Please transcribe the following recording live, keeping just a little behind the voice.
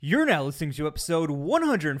You're now listening to episode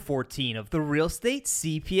 114 of the Real Estate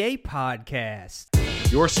CPA Podcast.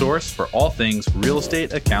 Your source for all things real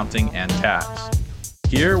estate, accounting, and tax.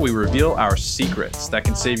 Here we reveal our secrets that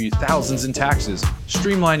can save you thousands in taxes,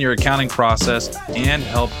 streamline your accounting process, and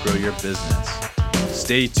help grow your business.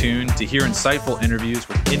 Stay tuned to hear insightful interviews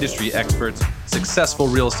with industry experts, successful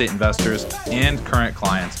real estate investors, and current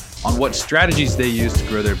clients on what strategies they use to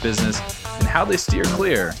grow their business and how they steer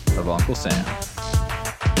clear of Uncle Sam.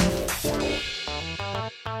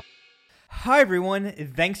 Hi everyone,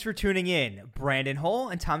 thanks for tuning in. Brandon Hall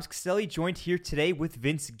and Thomas Castelli joined here today with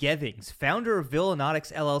Vince Gethings, founder of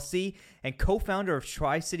Villonautics LLC and co-founder of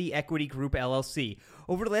Tri-City Equity Group LLC.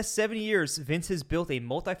 Over the last 7 years, Vince has built a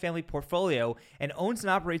multifamily portfolio and owns and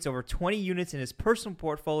operates over 20 units in his personal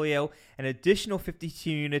portfolio, an additional 52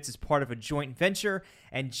 units as part of a joint venture,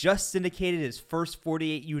 and just syndicated his first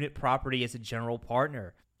 48-unit property as a general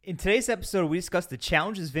partner. In today's episode, we discuss the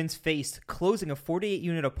challenges Vince faced closing a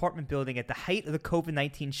 48-unit apartment building at the height of the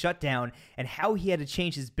COVID-19 shutdown and how he had to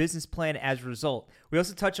change his business plan as a result. We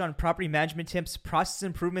also touch on property management tips, process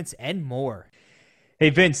improvements, and more. Hey,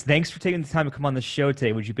 Vince, thanks for taking the time to come on the show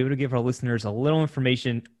today. Would you be able to give our listeners a little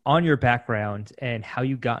information on your background and how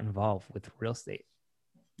you got involved with real estate?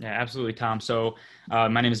 Yeah, absolutely, Tom. So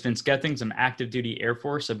my name is Vince Gethings. I'm active duty Air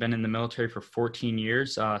Force. I've been in the military for 14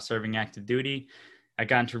 years, serving active duty. I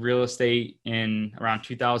got into real estate in around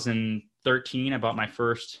 2013. I bought my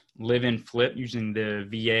first live-in flip using the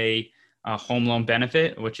VA home loan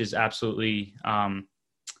benefit, which is absolutely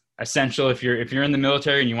essential if you're in the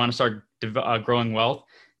military and you want to start growing wealth.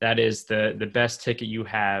 That is the best ticket you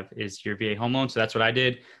have is your VA home loan. So that's what I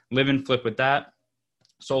did. Live-in flip with that.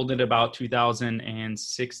 Sold it about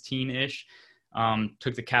 2016-ish.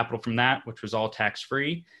 Took the capital from that, which was all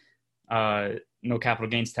tax-free. No capital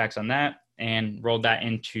gains tax on that. And rolled that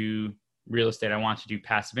into real estate. I wanted to do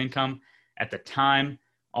passive income. At the time,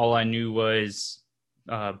 all I knew was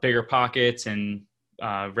bigger pockets and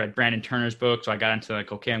read Brandon Turner's book. So I got into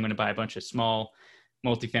okay, I'm going to buy a bunch of small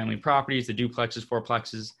multifamily properties, the duplexes,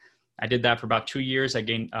 fourplexes. I did that for about 2 years. I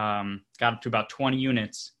got up to about 20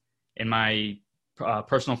 units in my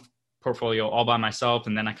personal portfolio all by myself.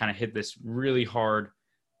 And then I kind of hit this really hard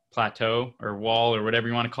plateau or wall or whatever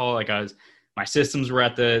you want to call it. My systems were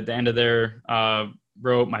at the end of their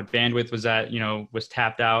rope. My bandwidth was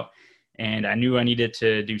tapped out, and I knew I needed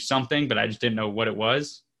to do something, but I just didn't know what it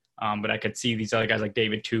was. But I could see these other guys like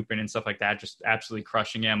David Tupin and stuff like that, just absolutely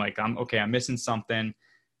crushing it. I'm like, I'm missing something.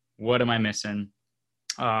 What am I missing?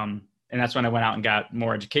 And that's when I went out and got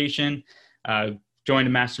more education, joined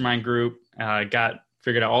a mastermind group,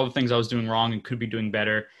 figured out all the things I was doing wrong and could be doing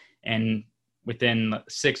better. And within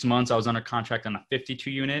 6 months, I was under contract on a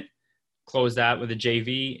 52 unit. Closed that with a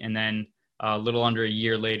JV, and then a little under a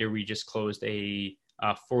year later, we just closed a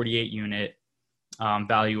 48-unit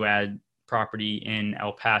value-add property in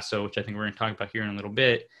El Paso, which I think we're going to talk about here in a little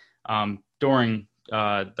bit, during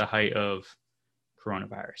the height of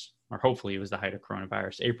coronavirus, or hopefully it was the height of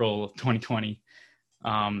coronavirus, April of 2020.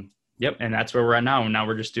 And that's where we're at now. Now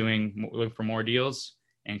we're just looking for more deals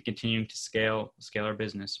and continuing to scale our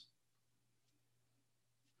business.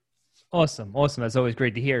 Awesome. That's always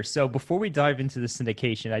great to hear. So before we dive into the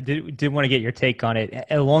syndication, I did want to get your take on it.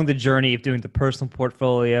 Along the journey of doing the personal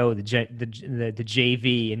portfolio, the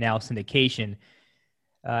JV, and now syndication,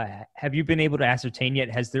 have you been able to ascertain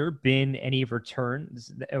yet? Has there been any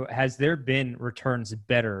returns? Has there been returns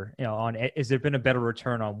better? Has there been a better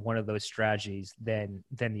return on one of those strategies than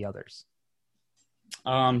the others?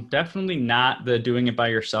 Definitely not the doing it by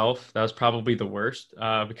yourself. That was probably the worst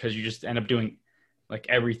because you just end up doing like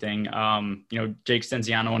everything. Jake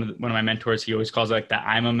Stenziano, one of my mentors, he always calls it like the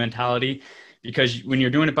I'm a mentality, because when you're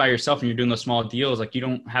doing it by yourself and you're doing those small deals, like you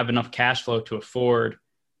don't have enough cash flow to afford,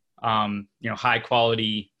 high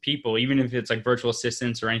quality people, even if it's like virtual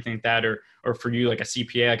assistants or anything like that, or for you, like a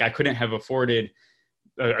CPA, like I couldn't have afforded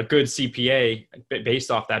a good CPA based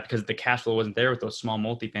off that because the cash flow wasn't there with those small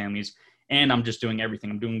multifamilies. And I'm just doing everything.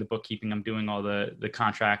 I'm doing the bookkeeping. I'm doing all the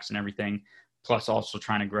contracts and everything, plus also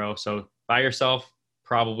trying to grow. So by yourself,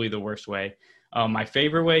 probably the worst way. My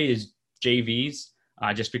favorite way is JVs,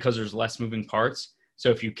 just because there's less moving parts. So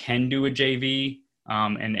if you can do a JV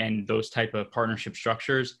and those type of partnership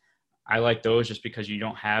structures, I like those just because you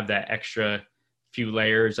don't have that extra few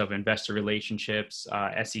layers of investor relationships,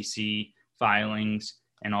 SEC filings,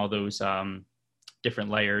 and all those different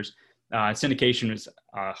layers. Syndication was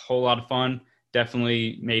a whole lot of fun.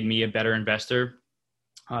 Definitely made me a better investor.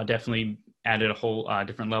 Definitely added a whole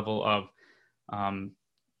different level of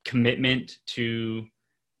commitment to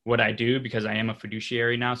what I do, because I am a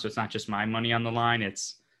fiduciary now. So it's not just my money on the line.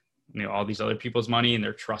 It's all these other people's money, and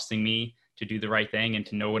they're trusting me to do the right thing and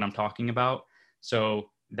to know what I'm talking about. So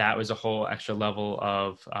that was a whole extra level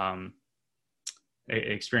of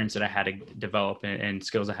experience that I had to develop and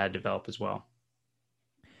skills I had to develop as well.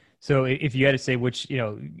 So if you had to say which,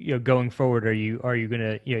 going forward, are you going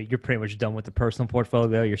to, you're pretty much done with the personal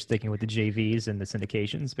portfolio. You're sticking with the JVs and the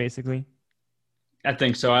syndications, basically. I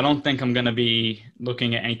think so. I don't think I'm going to be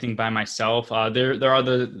looking at anything by myself. There are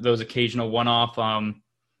those occasional one-off,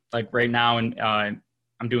 like right now, and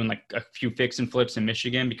I'm doing like a few fix and flips in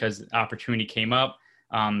Michigan because the opportunity came up.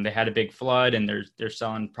 They had a big flood, and they're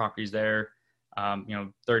selling properties there,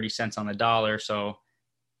 30 cents on the dollar. So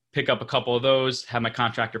pick up a couple of those, have my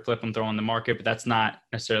contractor flip them, throw on the market, but that's not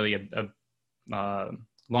necessarily a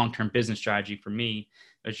long-term business strategy for me.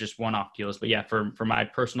 It's just one-off deals. But yeah, for my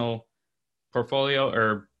personal portfolio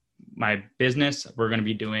or my business, we're going to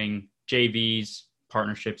be doing JVs,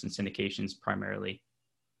 partnerships, and syndications primarily.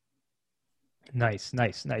 Nice.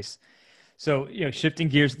 So, shifting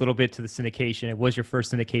gears a little bit to the syndication, it was your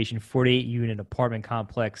first syndication, 48-unit apartment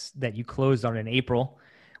complex that you closed on in April,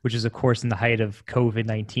 which is, of course, in the height of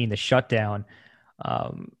COVID-19, the shutdown.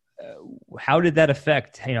 How did that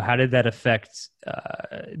affect,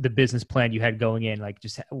 the business plan you had going in? Like,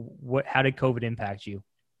 just how did COVID impact you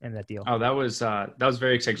in that deal? Oh, that was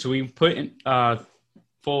very exciting. So we put in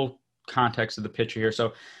full context of the picture here.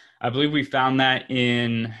 So I believe we found that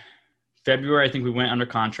in February. I think we went under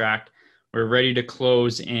contract. We're ready to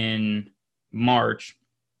close in March.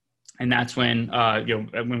 And that's when,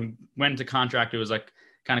 when we went into contract, it was like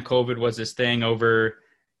kind of COVID was this thing over,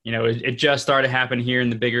 it just started happening here in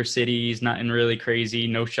the bigger cities, nothing really crazy,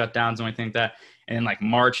 no shutdowns or anything like that. And then like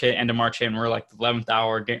end of March hit, and we're like the 11th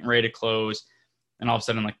hour getting ready to close. And all of a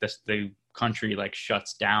sudden, like the country like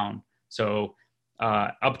shuts down. So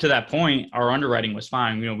up to that point, our underwriting was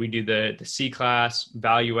fine. We do the C class,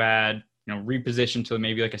 value add, reposition to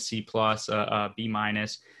maybe like a C plus, a B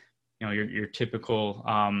minus, your typical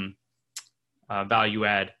value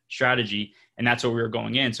add strategy. And that's what we were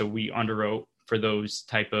going in. So we underwrote for those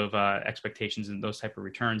type of expectations and those type of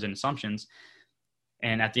returns and assumptions.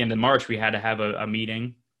 And at the end of March, we had to have a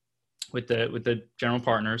meeting with the general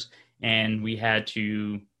partners, and we had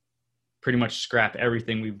to pretty much scrap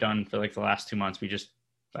everything we've done for like the last 2 months. We just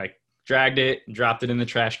like dragged it, dropped it in the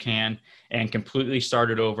trash can, and completely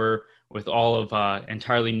started over with all of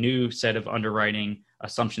entirely new set of underwriting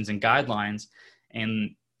assumptions and guidelines.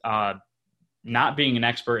 And not being an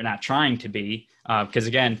expert and not trying to be, because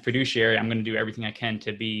again, fiduciary, I'm going to do everything I can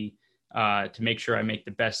to be, to make sure I make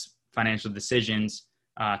the best financial decisions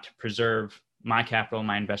to preserve my capital,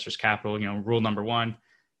 my investors' capital. Rule number one,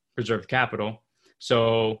 preserve capital.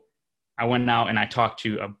 So I went out and I talked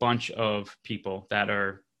to a bunch of people that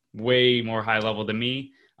are way more high level than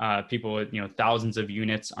me, people with, thousands of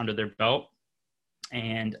units under their belt.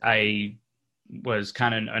 And I was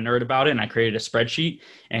kind of a nerd about it. And I created a spreadsheet,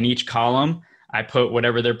 and each column I put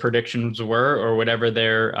whatever their predictions were or whatever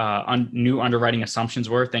their new underwriting assumptions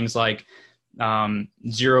were. Things like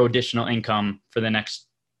 0 additional income for the next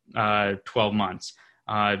 12 months,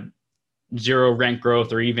 0 rent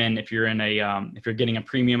growth, or even if you're in if you're getting a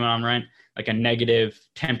premium on rent, like a negative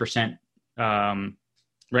 10%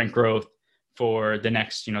 rent growth for the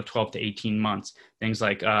next 12 to 18 months. Things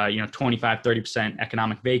like 25, 30%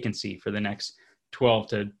 economic vacancy for the next 12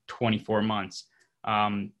 to 24 months.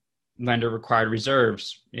 Lender required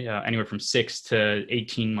reserves, anywhere from 6 to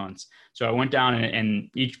 18 months. So I went down and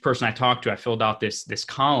each person I talked to, I filled out this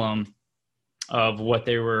column of what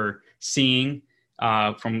they were seeing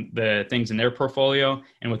from the things in their portfolio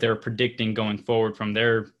and what they were predicting going forward from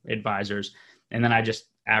their advisors. And then I just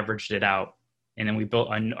averaged it out. And then we built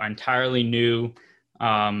an entirely new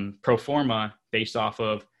pro forma based off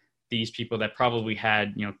of these people that probably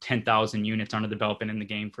had 10,000 units under the belt, been in the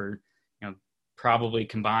game for probably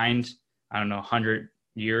combined, 100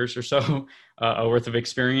 years or so worth of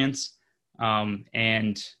experience,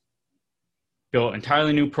 and built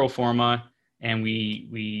entirely new pro forma. And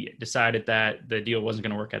we decided that the deal wasn't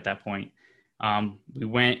going to work at that point. We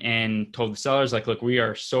went and told the sellers, like, look, we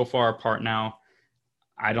are so far apart now.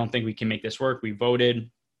 I don't think we can make this work. We voted,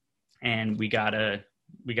 and we gotta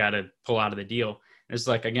pull out of the deal. It's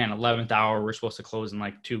like, again, 11th hour. We're supposed to close in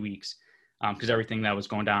like 2 weeks because everything that was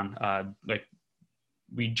going down,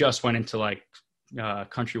 we just went into like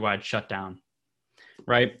countrywide shutdown,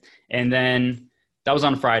 right? And then that was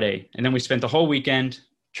on Friday, and then we spent the whole weekend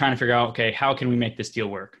trying to figure out, okay, how can we make this deal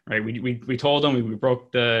work, right? We told them we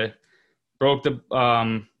broke the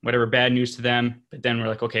whatever bad news to them, but then we're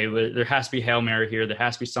like, okay, there has to be Hail Mary here. There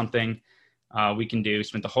has to be something we can do.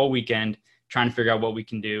 Spent the whole weekend trying to figure out what we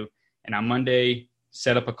can do. And on Monday,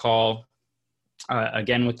 set up a call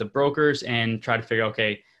again with the brokers and try to figure,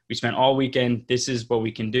 okay, we spent all weekend. This is what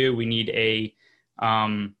we can do. We need I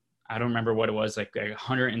don't remember what it was, like a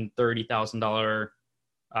 $130,000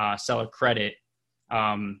 seller credit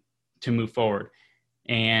to move forward.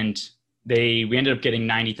 And we ended up getting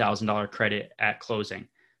 $90,000 credit at closing.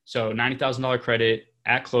 So $90,000 credit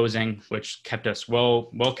at closing, which kept us well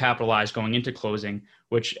capitalized going into closing,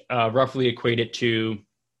 which roughly equated to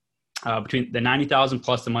between the $90,000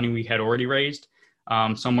 plus the money we had already raised,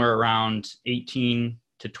 somewhere around 18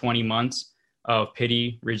 to 20 months of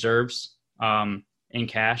pity reserves in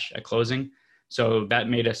cash at closing. So that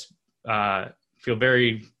made us feel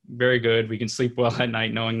very, very good. We can sleep well at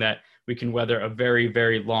night knowing that we can weather a very,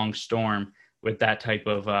 very long storm with that type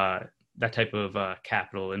of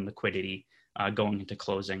capital and liquidity going into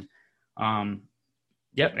closing.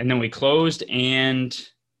 Yep. And then we closed, and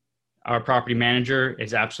our property manager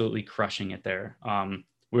is absolutely crushing it there.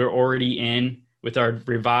 We're already in with our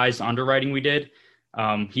revised underwriting we did.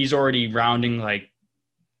 He's already rounding like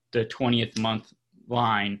the 20th month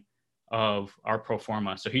line of our pro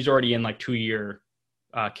forma. So he's already in like 2-year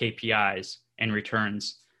KPIs and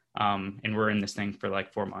returns. And we're in this thing for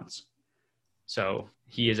like 4 months. So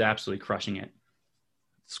he is absolutely crushing it.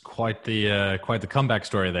 It's quite the comeback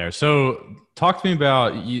story there. So talk to me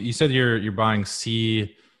about, you said you're buying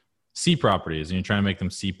C properties and you're trying to make them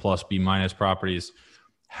C plus B minus properties.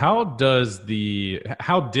 How has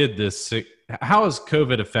COVID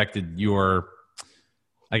affected your,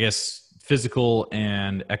 I guess, physical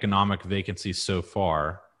and economic vacancies so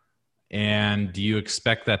far? And do you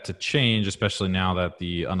expect that to change, especially now that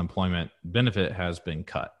the unemployment benefit has been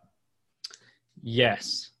cut?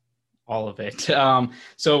 Yes, all of it.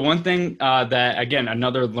 So one thing that, again,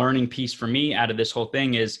 another learning piece for me out of this whole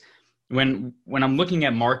thing is when I'm looking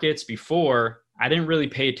at markets before, I didn't really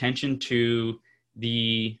pay attention to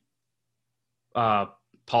the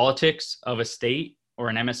politics of a state or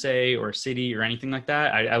an MSA or a city or anything like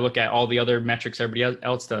that. I look at all the other metrics everybody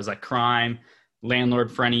else does, like crime,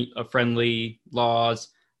 landlord friendly laws,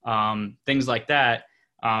 things like that.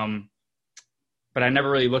 But I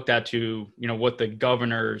never really looked at what the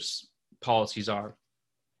governor's policies are.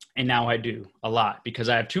 And now I do a lot because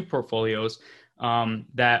I have 2 portfolios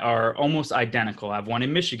that are almost identical. I have one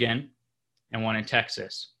in Michigan and one in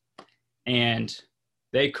Texas. And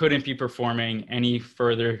they couldn't be performing any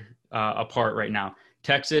further apart right now.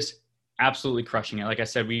 Texas, absolutely crushing it. Like I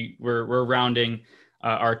said, we're rounding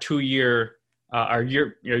our 2-year, our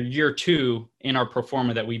year 2 in our pro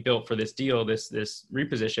forma that we built for this deal, this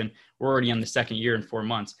reposition. We're already on the 2nd year in 4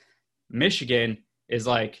 months. Michigan is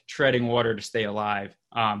like treading water to stay alive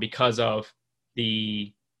because of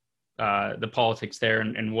the politics there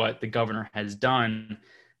and what the governor has done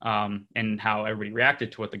and how everybody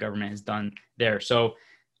reacted to what the government has done there. So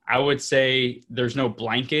I would say there's no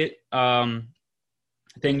blanket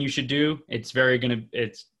thing you should do. It's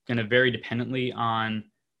gonna vary dependently on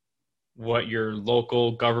what your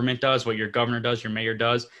local government does, what your governor does, your mayor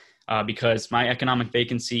does, because my economic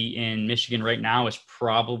vacancy in Michigan right now is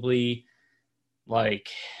probably like,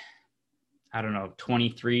 I don't know,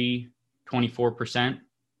 23, 24%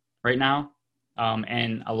 right now.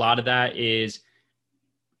 And a lot of that is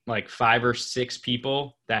like 5 or 6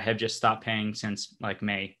 people that have just stopped paying since like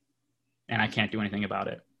May, and I can't do anything about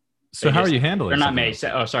it. So how are you handling? They're not May.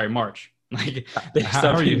 March. Like,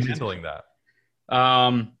 how are you handling that?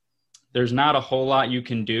 There's not a whole lot you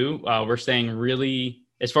can do. We're staying really,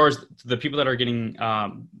 as far as the people that are getting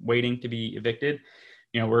waiting to be evicted,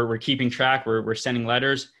 we're keeping track. We're sending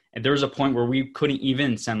letters, and there was a point where we couldn't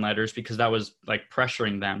even send letters because that was like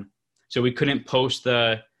pressuring them. So we couldn't post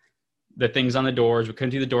the things on the doors. We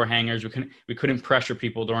couldn't do the door hangers. We couldn't pressure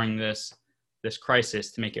people during this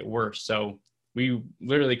crisis to make it worse. So we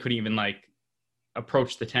literally couldn't even like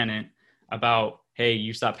approach the tenant about, hey,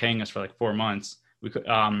 you stopped paying us for like 4 months. We could.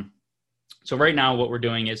 So right now what we're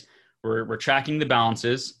doing is we're tracking the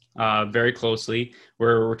balances very closely.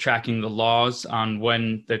 We're tracking the laws on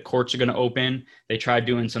when the courts are going to open. They tried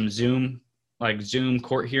doing some Zoom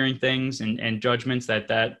court hearing things and judgments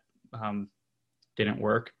that didn't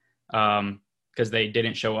work because they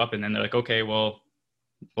didn't show up. And then they're like, okay, well,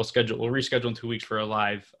 we'll reschedule in 2 weeks for a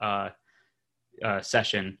live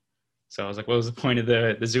session. So I was like, what was the point of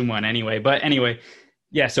the Zoom one anyway? But anyway,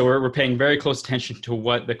 yeah, so we're paying very close attention to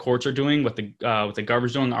what the courts are doing, what the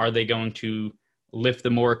governor's doing. Are they going to lift the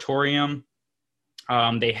moratorium?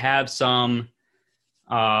 They have some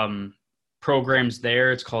programs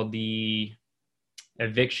there. It's called the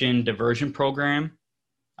Eviction Diversion Program.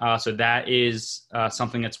 So that is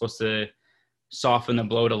something that's supposed to soften the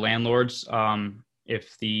blow to landlords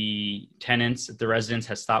if the tenants, if the residents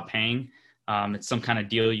has stopped paying, it's some kind of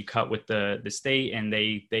deal you cut with the state, and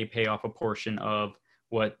they pay off a portion of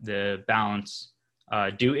what the balance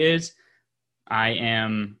due is. I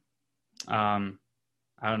am, I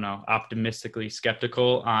don't know, optimistically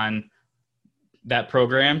skeptical on that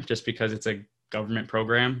program just because it's a government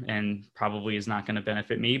program and probably is not going to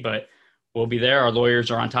benefit me, but we'll be there. Our lawyers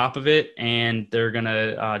are on top of it, and they're going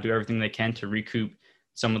to do everything they can to recoup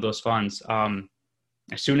some of those funds.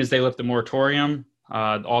 As soon as they lift the moratorium,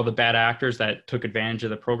 all the bad actors that took advantage of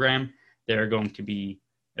the program, they're going to be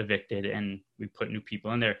evicted, and we put new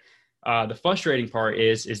people in there. The frustrating part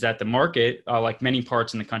is that the market, like many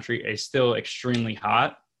parts in the country, is still extremely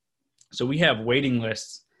hot. So we have waiting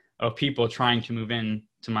lists of people trying to move in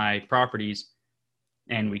to my properties,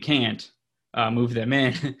 and we can't move them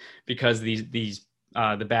in because the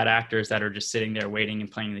bad actors that are just sitting there waiting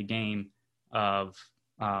and playing the game of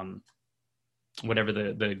whatever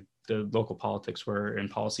the local politics were and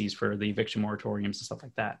policies for the eviction moratoriums and stuff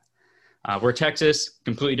like that. We're Texas,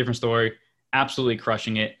 completely different story, absolutely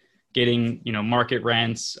crushing it, getting, market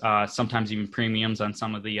rents, sometimes even premiums on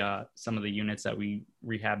some of the units that we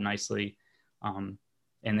rehab nicely.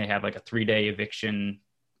 And they have like a 3-day eviction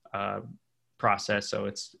process. So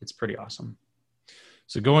it's pretty awesome.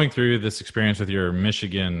 So going through this experience with your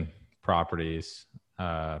Michigan properties,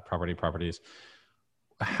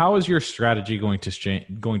 how is your strategy going to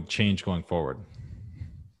change going forward?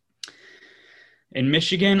 In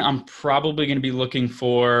Michigan, I'm probably going to be looking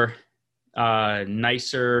for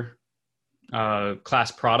nicer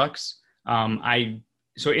class products.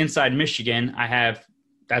 So inside Michigan,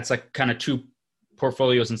 that's like kind of 2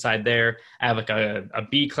 portfolios inside there. I have like a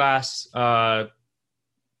B class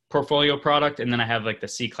portfolio product, and then I have like the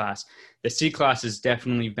C class. The C class has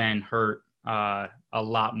definitely been hurt a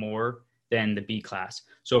lot more than the B class.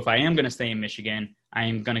 So if I am going to stay in Michigan, I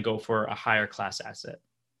am going to go for a higher class asset.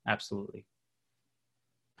 Absolutely.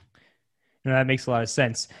 No, that makes a lot of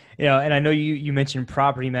sense. And I know you mentioned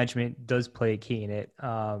property management does play a key in it.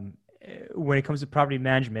 When it comes to property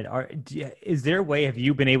management, is there a way, have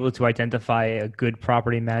you been able to identify a good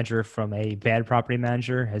property manager from a bad property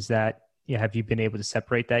manager? Have you been able to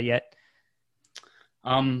separate that yet?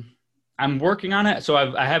 I'm working on it. So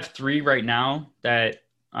I have 3 right now that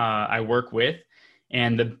I work with,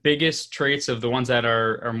 and the biggest traits of the ones that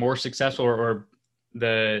are more successful, or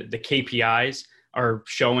the KPIs are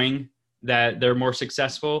showing that they're more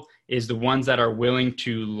successful, is the ones that are willing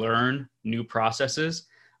to learn new processes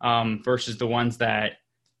versus the ones that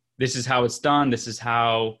this is how it's done. This is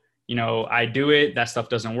how, I do it. That stuff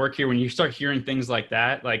doesn't work here. When you start hearing things like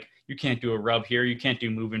that, like you can't do a rub here, you can't do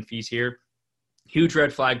move-in fees here, huge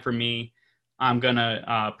red flag for me. I'm going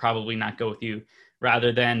to probably not go with you,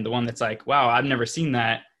 rather than the one that's like, wow, I've never seen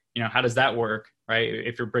that. How does that work? Right?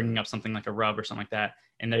 If you're bringing up something like a rub or something like that,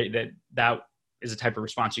 and that is the type of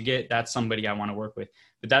response you get, that's somebody I want to work with.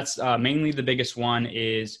 But that's mainly the biggest one,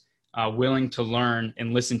 is willing to learn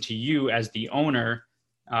and listen to you as the owner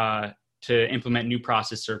to implement new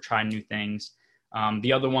processes or try new things.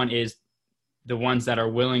 The other one is the ones that are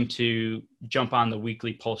willing to jump on the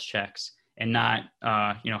weekly pulse checks and not,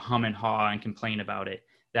 hum and haw and complain about it.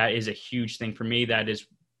 That is a huge thing for me. That is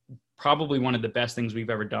probably one of the best things we've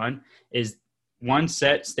ever done, is one,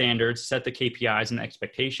 set standards, set the KPIs and the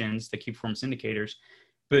expectations, the key performance indicators,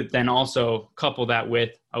 but then also couple that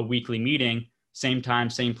with a weekly meeting, same time,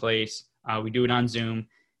 same place. We do it on Zoom,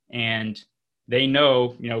 and they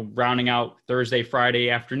know, rounding out Thursday, Friday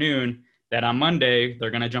afternoon, that on Monday, they're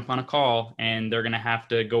going to jump on a call and they're going to have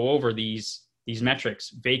to go over these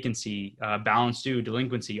metrics: vacancy, balance due,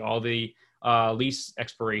 delinquency, all the lease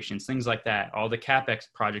expirations, things like that, all the CapEx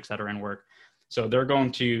projects that are in work. So they're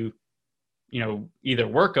going to, either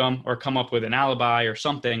work them or come up with an alibi or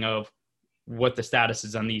something of what the status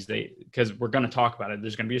is on these, because we're going to talk about it.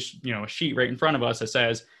 There's going to be a sheet right in front of us that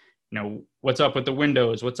says, what's up with the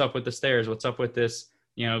windows, what's up with the stairs, what's up with this,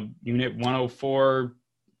 unit 104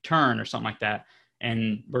 turn or something like that.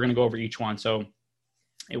 And we're going to go over each one. So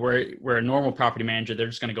we're a normal property manager, they're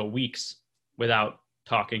just going to go weeks without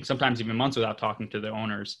talking, sometimes even months without talking to the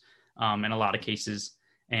owners in a lot of cases.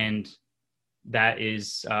 And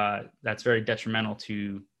that's very detrimental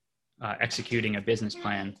to executing a business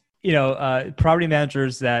plan. Property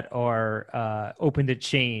managers that are open to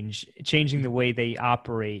changing the way they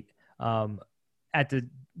operate at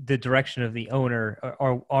the direction of the owner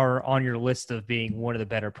are on your list of being one of the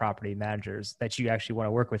better property managers that you actually want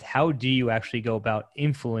to work with. How do you actually go about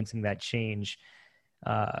influencing that change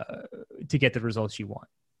to get the results you want?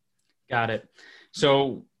 Got it.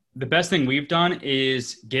 So the best thing we've done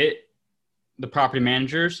is get the property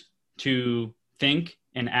managers to think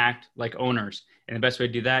and act like owners. And the best way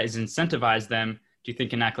to do that is incentivize them to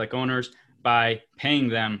think and act like owners by paying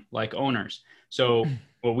them like owners. So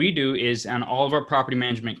what we do is on all of our property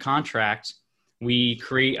management contracts, we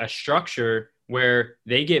create a structure where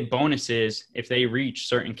they get bonuses if they reach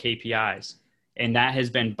certain KPIs. And that has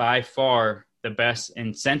been by far the best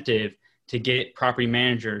incentive to get property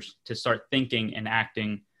managers to start thinking and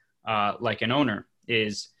acting like an owner,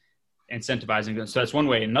 is incentivizing them. So that's one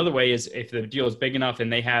way. Another way is if the deal is big enough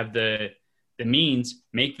and they have the means,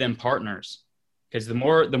 make them partners. Because the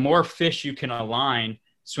more fish you can align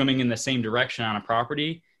swimming in the same direction on a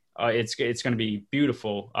property, it's going to be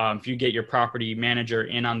beautiful. If you get your property manager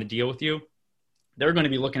in on the deal with you, they're going to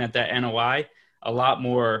be looking at that NOI a lot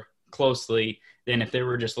more closely than if they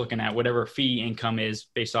were just looking at whatever fee income is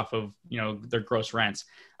based off of, their gross rents.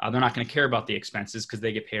 They're not going to care about the expenses because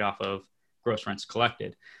they get paid off of gross rents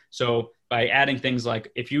collected. So by adding things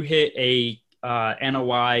like, if you hit a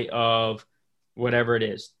NOI of whatever it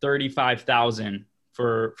is, 35,000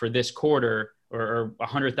 for this quarter, or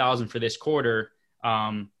 100,000 for this quarter,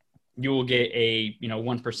 you will get a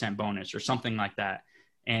 1% bonus or something like that.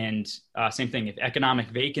 And same thing, if economic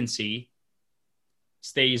vacancy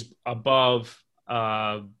stays above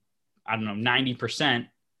 90%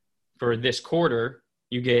 for this quarter,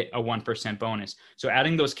 you get a 1% bonus. So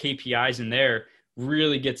adding those KPIs in there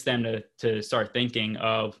really gets them to start thinking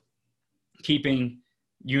of keeping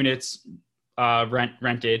units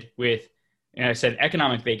rented with, and I said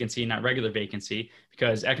economic vacancy, not regular vacancy,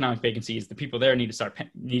 because economic vacancy is the people there need to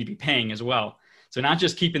be paying as well. So not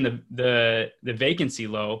just keeping the vacancy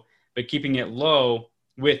low, but keeping it low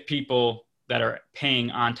with people that are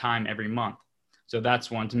paying on time every month. So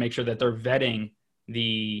that's one, to make sure that they're vetting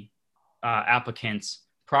the applicants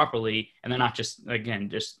properly, and they're not just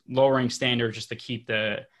lowering standards just to keep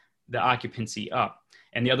the occupancy up.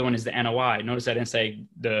 And the other one is the NOI. Notice I didn't say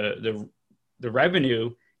the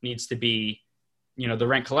revenue needs to be, the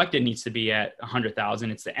rent collected needs to be at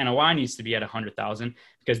 100,000. It's the NOI needs to be at 100,000,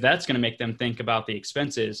 because that's going to make them think about the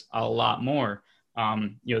expenses a lot more.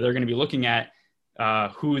 They're going to be looking at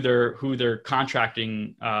who they're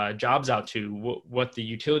contracting jobs out to, what the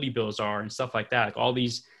utility bills are and stuff like that. Like all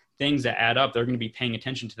these things that add up, they're going to be paying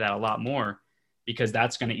attention to that a lot more, because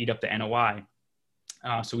that's going to eat up the NOI.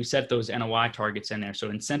 So we set those NOI targets in there. So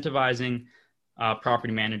incentivizing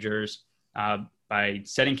property managers by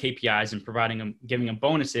setting KPIs and giving them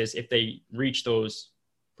bonuses if they reach those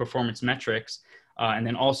performance metrics. And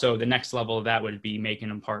then also the next level of that would be making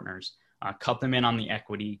them partners. Cut them in on the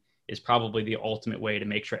equity is probably the ultimate way to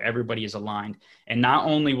make sure everybody is aligned. And not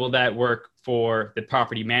only will that work for the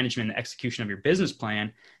property management and the execution of your business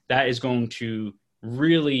plan, that is going to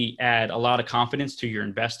really add a lot of confidence to your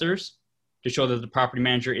investors to show that the property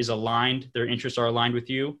manager is aligned, their interests are aligned with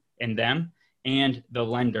you and them, and the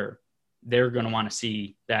lender. They're going to want to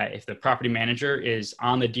see that if the property manager is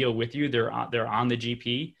on the deal with you, they're on the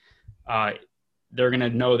GP, they're going to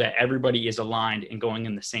know that everybody is aligned and going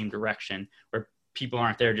in the same direction, where people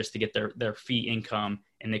aren't there just to get their fee income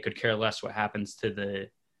and they could care less what happens to the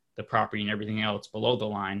property and everything else below the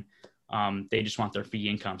line. They just want their fee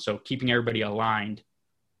income. So keeping everybody aligned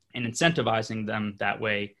and incentivizing them that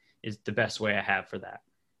way is the best way I have for that.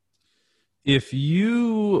 If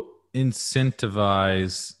you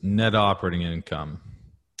incentivize net operating income,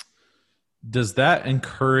 does that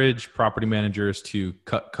encourage property managers to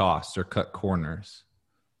cut costs or cut corners?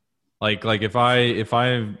 Like if I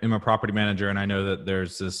am a property manager and I know that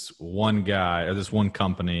there's this one guy or this one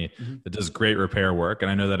company that does great repair work, and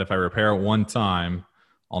I know that if I repair it one time,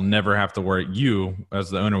 I'll never have to worry. You as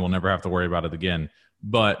the owner will never have to worry about it again.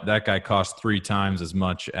 But that guy costs 3 times as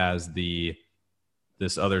much as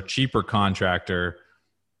this other cheaper contractor.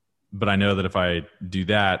 But I know that if I do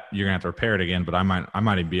that, you're gonna have to repair it again. But I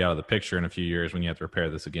might even be out of the picture in a few years when you have to repair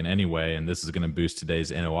this again anyway. And this is going to boost today's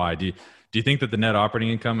NOI. Do you think that the net operating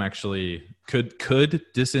income actually could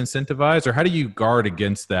disincentivize, or how do you guard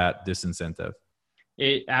against that disincentive?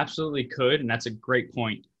 It absolutely could, and that's a great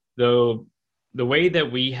point. Though the way that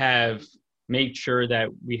we have made sure that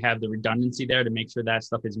we have the redundancy there to make sure that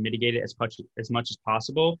stuff is mitigated as much as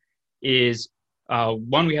possible is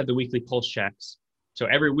one, we have the weekly pulse checks. So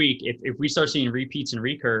every week, if we start seeing repeats and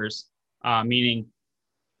recurs, meaning,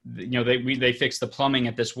 they fixed the plumbing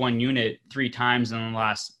at this one unit 3 times in the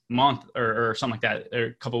last month or something like that, or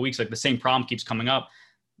a couple of weeks, like the same problem keeps coming up.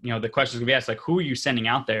 The questions gonna be asked, like, who are you sending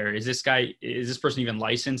out there? Is this person even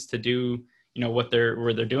licensed to do, what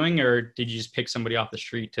they're doing, or did you just pick somebody off the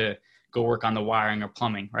street to go work on the wiring or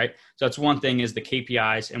plumbing, right? So that's one thing, is the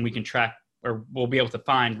KPIs, and we can track, or we'll be able to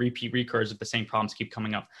find repeat recurs if the same problems keep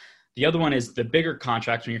coming up. The other one is the bigger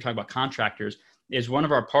contracts. When you're talking about contractors, is one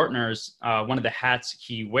of our partners, one of the hats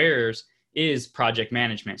he wears is project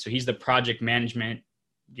management. So he's the project management,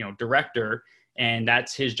 director, and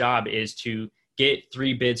that's his job, is to get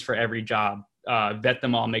 3 bids for every job, vet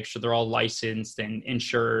them all, make sure they're all licensed and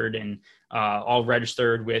insured and all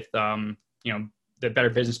registered with, the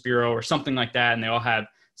Better Business Bureau or something like that. And they all have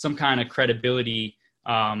some kind of credibility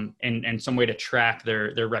and some way to track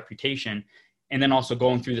their reputation. And then also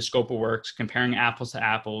going through the scope of works, comparing apples to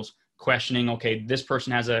apples, questioning, okay, this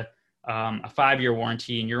person has a 5-year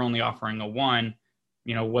warranty and you're only offering a 1,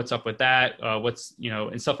 what's up with that?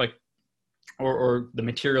 And stuff like, or the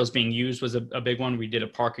materials being used was a big one. We did a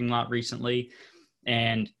parking lot recently,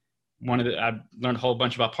 and I learned a whole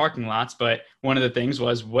bunch about parking lots, but one of the things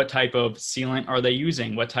was, what type of sealant are they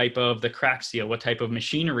using? What type of the crack seal? What type of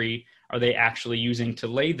machinery are they actually using to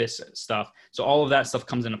lay this stuff? So all of that stuff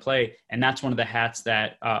comes into play. And that's one of the hats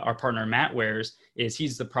that our partner Matt wears, is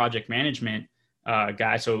he's the project management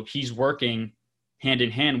guy. So he's working hand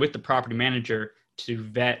in hand with the property manager to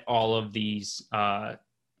vet all of these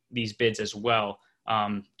bids as well,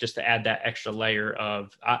 just to add that extra layer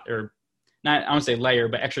of, or not, I won't say layer,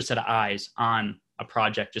 but extra set of eyes on a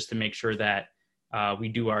project, just to make sure that we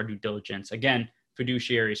do our due diligence. Again,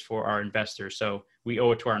 fiduciaries for our investors. So we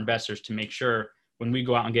owe it to our investors to make sure when we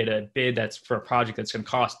go out and get a bid that's for a project that's going to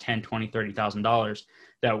cost $10,000, $20,000, $30,000,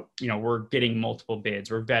 that, we're getting multiple bids.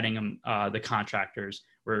 We're vetting them, the contractors.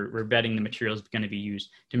 We're vetting the materials going to be used,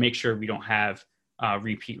 to make sure we don't have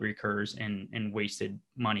repeat recurs and wasted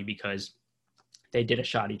money because they did a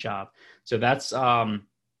shoddy job. So that's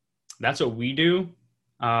what we do.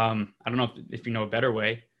 I don't know if you know a better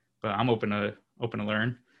way, but I'm open to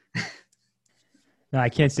learn. No, I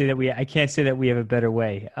can't say that we have a better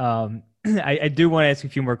way. I do want to ask a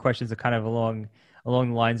few more questions that kind of along the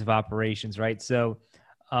lines of operations, right? So,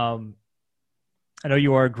 I know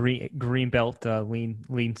you are a green belt,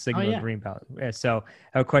 lean Sigma green belt. So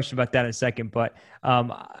I have a question about that in a second, but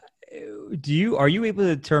are you able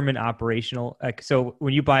to determine operational? So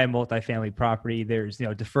when you buy a multifamily property, there's,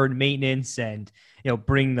 deferred maintenance and,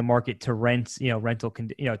 bring the market to rent, rental,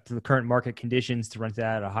 to the current market conditions to rent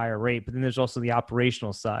that at a higher rate. But then there's also the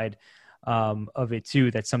operational side of it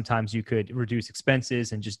too, that sometimes you could reduce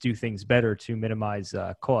expenses and just do things better to minimize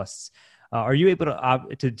costs. Are you able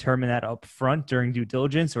to determine that up front during due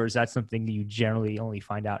diligence, or is that something that you generally only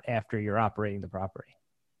find out after you're operating the property?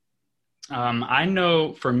 I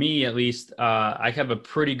know, for me at least, I have a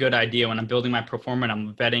pretty good idea when I'm building my pro forma and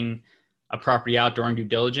I'm vetting a property out during due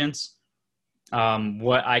diligence,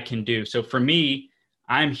 what I can do. So for me,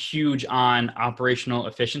 I'm huge on operational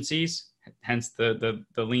efficiencies. Hence the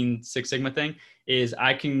Lean Six Sigma thing is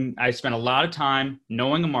I spend a lot of time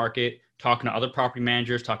knowing the market, talking to other property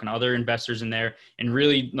managers, talking to other investors in there, and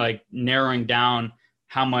really like narrowing down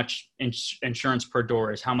how much insurance per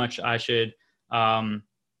door is, how much I should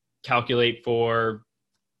calculate for,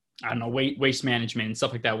 I don't know, waste management and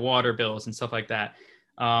stuff like that, water bills and stuff like that.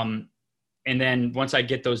 And then once I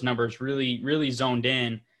get those numbers really, really zoned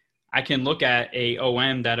in, I can look at a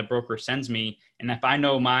OM that a broker sends me. And if I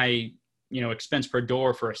know my, expense per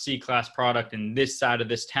door for a C-class product in this side of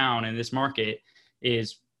this town and this market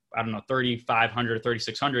is, I don't know, $3,500 or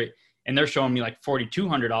 $3,600, and they're showing me like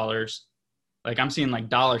 $4,200, like I'm seeing like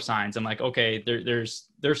dollar signs. I'm like, okay, there's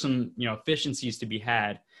some, efficiencies to be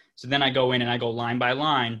had. So then I go in and I go line by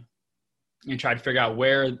line and try to figure out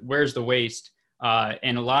where's the waste.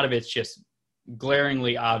 And a lot of it's just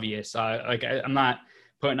glaringly obvious. I'm not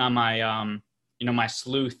putting on my, my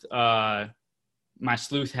sleuth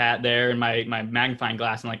hat there and my magnifying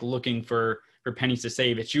glass and like looking for pennies to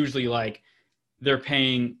save. It's usually like they're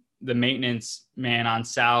paying the maintenance man on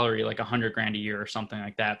salary like $100,000 a year or something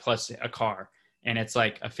like that, plus a car, and it's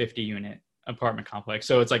like a 50-unit apartment complex.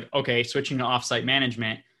 So it's like, okay, switching to offsite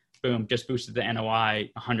management, boom, just boosted the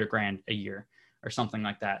NOI $100,000 a year or something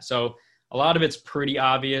like that. So a lot of it's pretty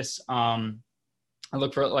obvious. I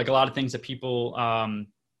look for like a lot of things that people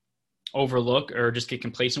overlook or just get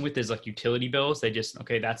complacent with is like utility bills. They just,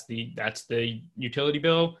 okay, that's the utility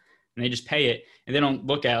bill, and they just pay it, and they don't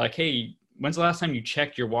look at like, hey, when's the last time you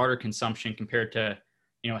checked your water consumption compared to,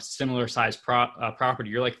 a similar size property?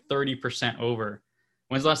 You're like 30% over.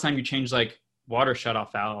 When's the last time you changed like water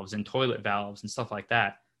shutoff valves and toilet valves and stuff like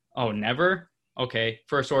that? Oh, never? Okay.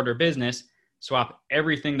 First order of business, swap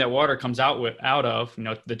everything that water comes out of,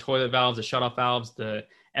 the toilet valves, the shutoff valves, the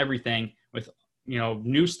everything with,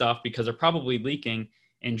 new stuff, because they're probably leaking,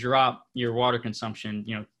 and drop your water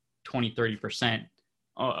consumption, 20, 30%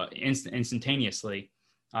 instantaneously.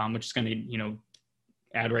 Which is going to,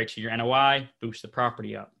 add right to your NOI, boost the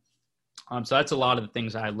property up. So that's a lot of the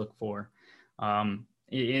things I look for. And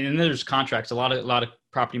and there's contracts, a lot of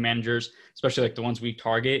property managers, especially like the ones we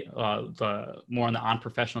target, the more on the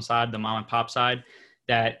unprofessional side, the mom and pop side,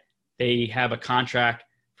 that they have a contract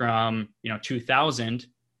from, 2000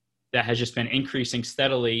 that has just been increasing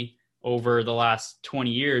steadily over the last 20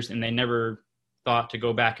 years. And they never thought to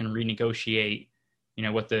go back and renegotiate,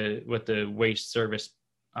 what the waste service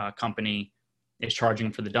company is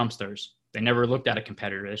charging for the dumpsters. They never looked at a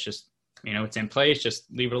competitor. It's just, it's in place,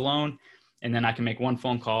 just leave it alone. And then I can make one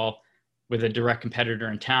phone call with a direct competitor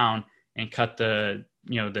in town and cut the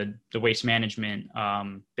waste management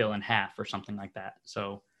bill in half or something like that.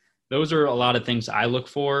 So those are a lot of things I look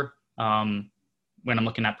for when I'm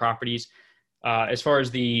looking at properties. As far as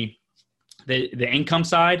the income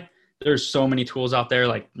side, there's so many tools out there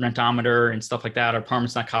like Rentometer and stuff like that, or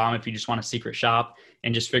apartments.com if you just want a secret shop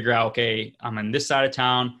and just figure out, okay, I'm in this side of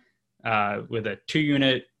town with a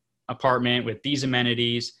 2-unit apartment with these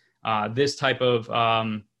amenities, this type of,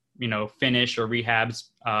 finish or rehabs,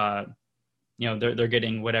 they're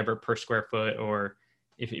getting whatever per square foot, or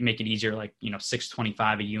if you make it easier, like,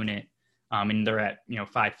 $625 a unit, and they're at,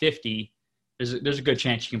 $550, there's a good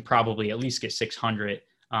chance you can probably at least get $600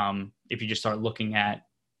 if you just start looking at,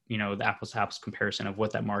 the apples to apples comparison of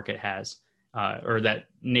what that market has, or that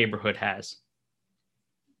neighborhood has.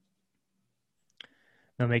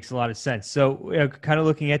 That makes a lot of sense. So kind of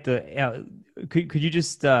looking at could you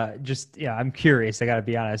just I'm curious, I got to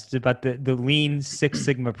be honest, about the Lean Six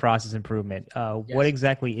Sigma process improvement. Yes. What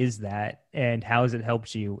exactly is that, and how has it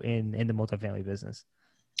helped you in the multifamily business?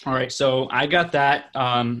 All right. So I got that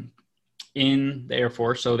in the Air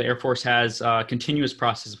Force. So the Air Force has continuous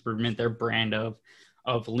process improvement, their brand of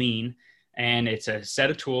Lean. And it's a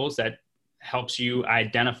set of tools that helps you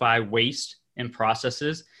identify waste in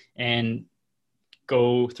processes and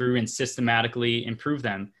go through and systematically improve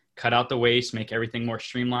them, cut out the waste, make everything more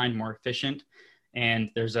streamlined, more efficient. And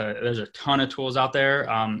there's a ton of tools out there.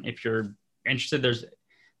 If you're interested, there's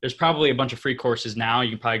probably a bunch of free courses now. You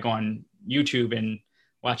can probably go on YouTube and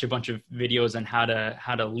watch a bunch of videos on how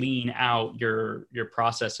to lean out your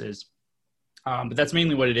processes. But that's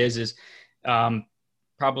mainly what it is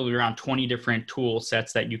probably around 20 different tool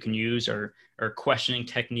sets that you can use, or questioning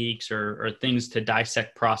techniques, or things to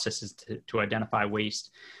dissect processes to identify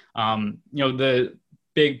waste. The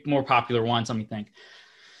big, more popular ones, let me think,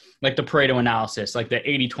 like the Pareto analysis, like the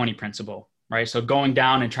 80-20 principle, right? So going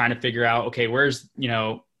down and trying to figure out, okay, where's,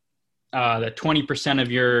 the 20%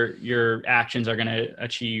 of your actions are going to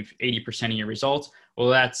achieve 80% of your results. Well,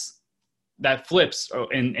 that flips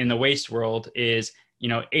in the waste world is,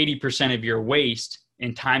 80% of your waste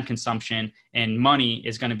in time consumption and money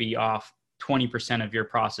is going to be off 20% of your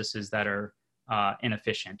processes that are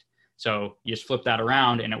inefficient. So you just flip that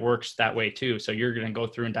around and it works that way too. So you're going to go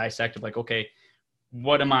through and dissect it, like, okay,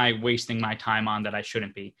 what am I wasting my time on that I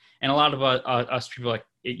shouldn't be? And a lot of us people, like,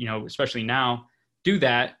 especially now, do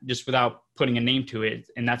that just without putting a name to it.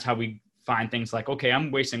 And that's how we find things like, okay, I'm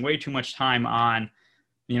wasting way too much time on,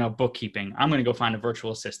 bookkeeping. I'm going to go find a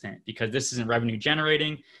virtual assistant because this isn't revenue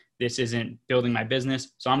generating. This isn't building my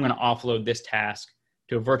business. So I'm going to offload this task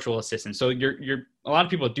to a virtual assistant. So a lot of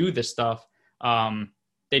people do this stuff.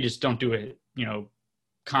 They just don't do it,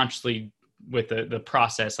 consciously with the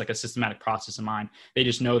process, like a systematic process in mind. They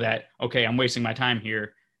just know that, okay, I'm wasting my time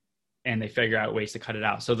here, and they figure out ways to cut it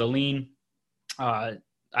out. So the Lean, I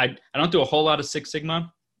don't do a whole lot of Six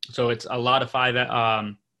Sigma. So it's a lot of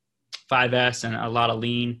 5S and a lot of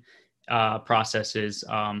Lean processes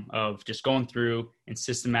of just going through and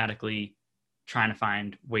systematically trying to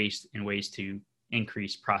find waste and ways to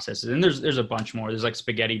increase processes. And there's a bunch more. There's like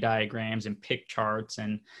spaghetti diagrams and pick charts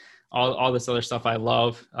and all this other stuff I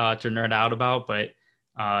love to nerd out about, but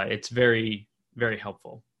it's very, very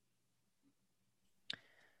helpful.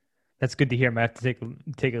 That's good to hear. I might have to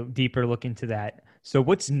take a deeper look into that. So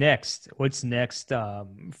what's next? What's next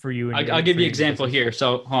for you? I'll give you an example here.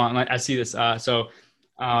 So hold on, I see this.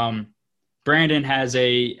 Brandon has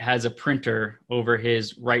a printer over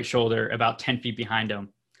his right shoulder about 10 feet behind him.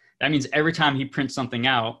 That means every time he prints something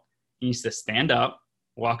out, he needs to stand up,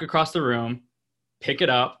 walk across the room, pick it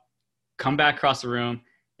up, come back across the room,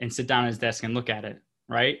 and sit down at his desk and look at it,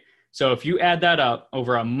 right? So if you add that up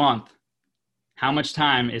over a month, how much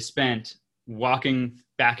time is spent walking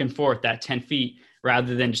back and forth that 10 feet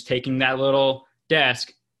rather than just taking that little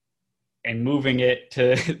desk and moving it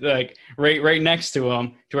to like right next to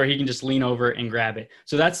him to where he can just lean over and grab it.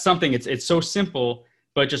 So that's something, it's so simple,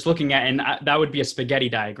 but just looking at, and that would be a spaghetti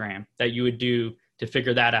diagram that you would do to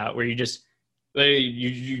figure that out, where you just,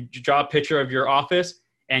 you draw a picture of your office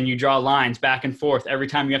and you draw lines back and forth every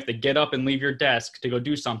time you have to get up and leave your desk to go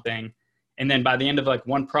do something. And then by the end of like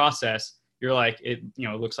one process, you're like, it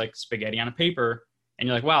looks like spaghetti on a paper. And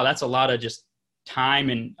you're like, wow, that's a lot of just time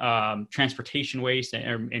and transportation waste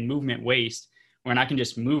and movement waste, when I can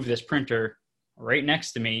just move this printer right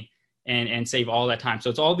next to me and save all that time. So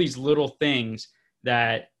it's all these little things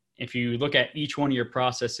that if you look at each one of your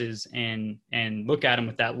processes and look at them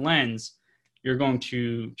with that lens, you're going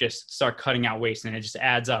to just start cutting out waste, and it just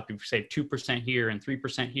adds up. If you save 2% here and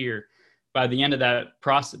 3% here, by the end of that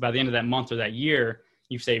process, by the end of that month or that year,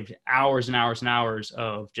 you've saved hours and hours and hours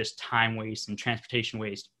of just time waste and transportation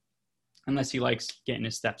waste. Unless he likes getting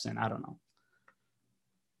his steps in, I don't know.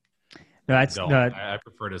 No, I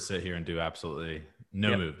prefer to sit here and do absolutely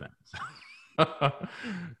no movement.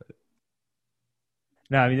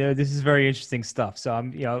 No, I mean, this is very interesting stuff. So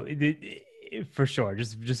I'm, for sure,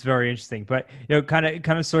 just very interesting. But kind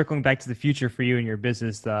of circling back to the future for you and your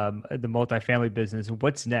business, the multifamily business.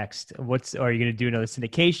 What's next? Are you going to do another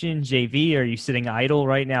syndication, JV? Are you sitting idle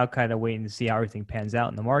right now, kind of waiting to see how everything pans out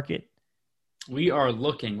in the market? We are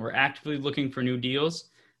looking. We're actively looking for new deals.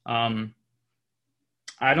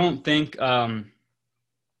 I don't think,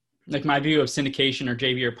 like my view of syndication or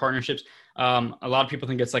JV or partnerships, a lot of people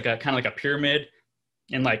think it's like a kind of like a pyramid,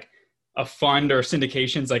 and like a fund or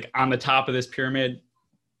syndications like on the top of this pyramid.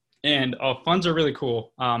 And funds are really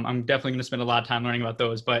cool. I'm definitely going to spend a lot of time learning about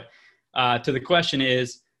those. But to the question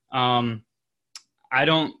is, I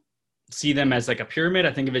don't see them as like a pyramid.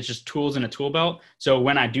 I think of it just tools in a tool belt. So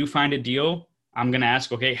when I do find a deal, I'm going to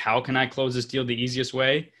ask, okay, how can I close this deal the easiest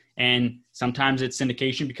way? And sometimes it's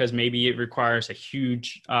syndication because maybe it requires a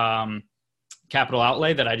huge capital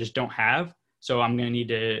outlay that I just don't have. So I'm going to need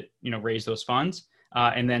to, raise those funds.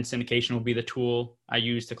 And then syndication will be the tool I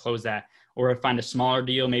use to close that. Or if I find a smaller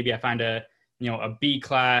deal, maybe I find a B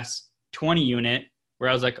class 20 unit where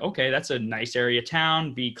I was like, okay, that's a nice area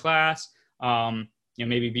town, B class,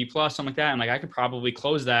 maybe B plus, something like that. And like, I could probably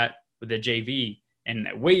close that with a JV, and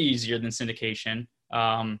way easier than syndication.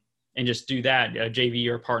 And just do that, a JV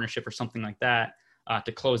or a partnership or something like that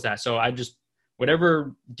to close that. So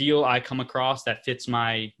whatever deal I come across that fits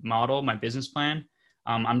my model, my business plan,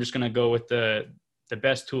 I'm just going to go with the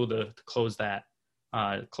best tool to close that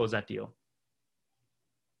deal.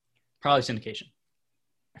 Probably syndication.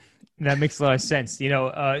 That makes a lot of sense.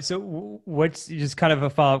 So what's just kind of a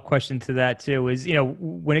follow-up question to that too is,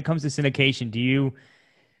 when it comes to syndication,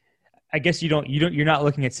 I guess you're not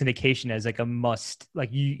looking at syndication as like a must, like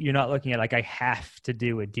you're not looking at like, I have to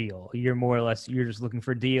do a deal. You're more or less, you're just looking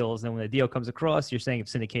for deals. And when the deal comes across, you're saying if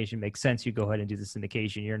syndication makes sense, you go ahead and do the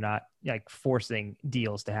syndication. You're not like forcing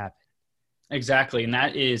deals to happen. Exactly. And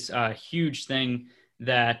that is a huge thing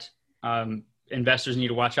that investors need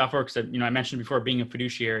to watch out for. Because, I mentioned before being a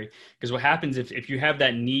fiduciary, because what happens if you have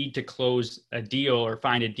that need to close a deal or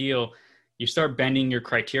find a deal, you start bending your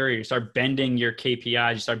criteria, you start bending your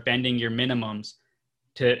KPIs, you start bending your minimums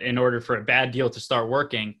in order for a bad deal to start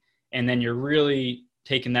working. And then you're really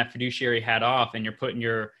taking that fiduciary hat off, and you're putting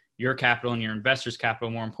your capital and your investors' capital,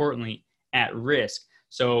 more importantly, at risk.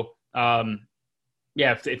 So,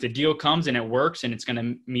 if the deal comes and it works and it's going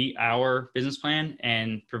to meet our business plan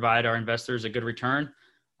and provide our investors a good return,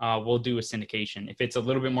 we'll do a syndication. If it's a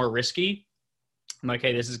little bit more risky, I'm like,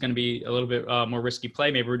 hey, this is going to be a little bit more risky play.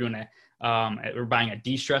 Maybe we're doing we're buying a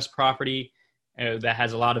distressed property that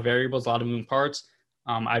has a lot of variables, a lot of moving parts.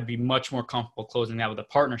 I'd be much more comfortable closing that with a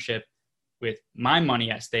partnership with my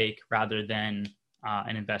money at stake rather than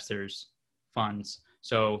an investor's funds.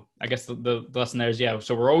 So I guess the lesson there is,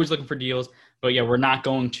 so we're always looking for deals, but we're not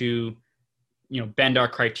going to, bend our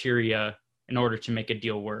criteria in order to make a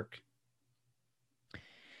deal work.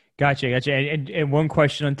 Gotcha. And one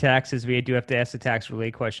question on taxes, we do have to ask the tax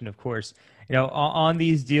related question, of course. On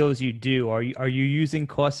these deals you do, are you using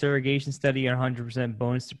cost segregation study or 100%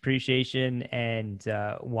 bonus depreciation, and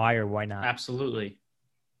why or why not? Absolutely.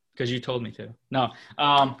 Because you told me to. No.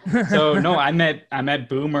 So no, I met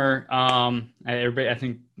Boomer. Everybody, I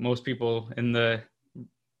think most people in the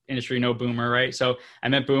industry know Boomer, right? So I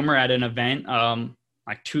met Boomer at an event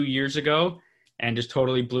like 2 years ago, and just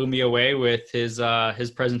totally blew me away with his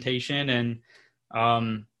presentation. And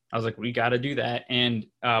I was like, we got to do that. And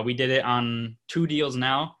we did it on 2 deals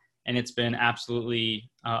now, and it's been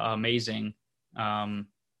absolutely amazing to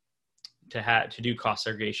do cost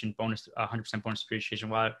segregation, 100% bonus depreciation.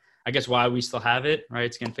 Why we still have it, right?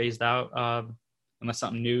 It's getting phased out unless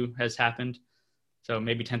something new has happened. So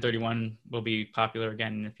maybe 1031 will be popular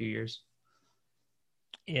again in a few years.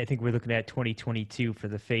 Yeah, I think we're looking at 2022 for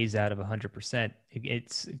the phase out of 100%.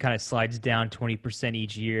 It's kind of slides down 20%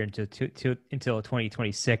 each year until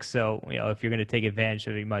 2026. So, if you're going to take advantage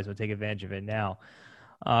of it, you might as well take advantage of it now.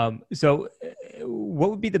 So what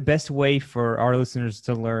would be the best way for our listeners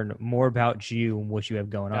to learn more about you and what you have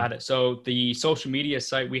going on? Got it. So the social media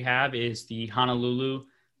site we have is the Honolulu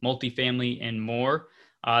Multifamily and More.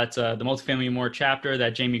 It's the Multifamily and More chapter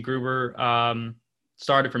that Jamie Gruber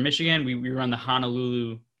started from Michigan. We run the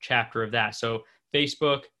Honolulu chapter of that. So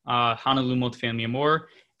Facebook, Honolulu Multifamily and More.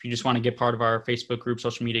 If you just want to get part of our Facebook group,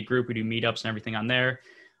 social media group, we do meetups and everything on there,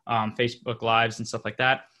 Facebook Lives and stuff like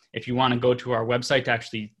that. If you want to go to our website to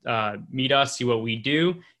actually meet us, see what we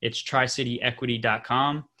do, it's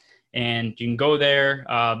tricityequity.com. And you can go there,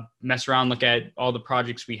 mess around, look at all the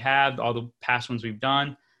projects we have, all the past ones we've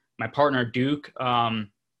done. My partner, Duke,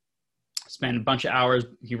 spent a bunch of hours.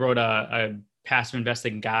 He wrote a passive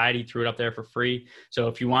investing guide. He threw it up there for free. So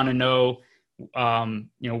if you want to know,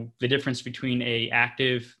 the difference between a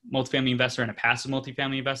active multifamily investor and a passive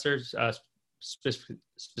multifamily investor,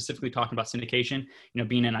 specifically talking about syndication,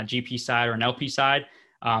 being in a GP side or an LP side,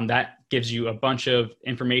 that gives you a bunch of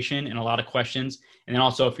information and a lot of questions. And then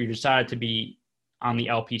also if you decide to be on the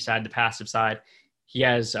LP side, the passive side, he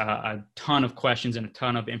has a ton of questions and a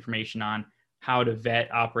ton of information on how to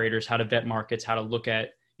vet operators, how to vet markets, how to look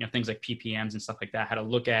at, things like PPMs and stuff like that, how to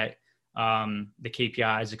look at the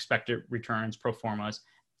KPIs, expected returns, pro formas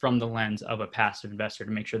from the lens of a passive investor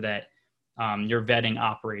to make sure that you're vetting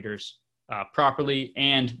operators properly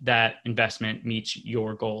and that investment meets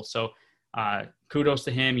your goals. So kudos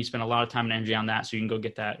to him. He spent a lot of time and energy on that. So you can go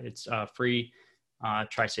get that. It's free,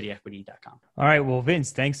 tricityequity.com. All right. Well,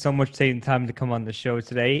 Vince, thanks so much for taking the time to come on the show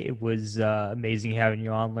today. It was amazing having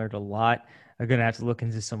you on, learned a lot. I'm going to have to look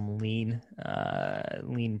into some lean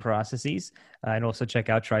processes and also check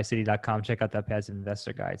out tricity.com, check out that passive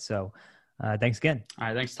investor guide. So thanks again. All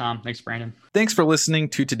right. Thanks, Tom. Thanks, Brandon. Thanks for listening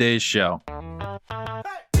to today's show.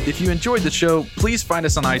 If you enjoyed the show, please find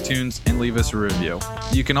us on iTunes and leave us a review.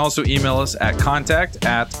 You can also email us at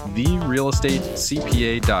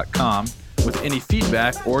contact@therealestatecpa.com with any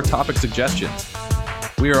feedback or topic suggestions.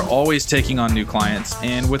 We are always taking on new clients,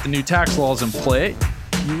 and with the new tax laws in play,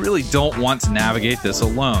 you really don't want to navigate this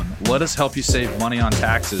alone. Let us help you save money on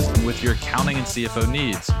taxes and with your accounting and CFO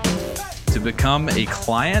needs. To become a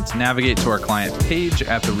client, navigate to our client page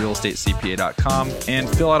at therealestatecpa.com and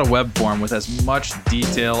fill out a web form with as much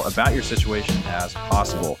detail about your situation as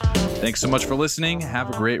possible. Thanks so much for listening.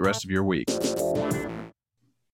 Have a great rest of your week.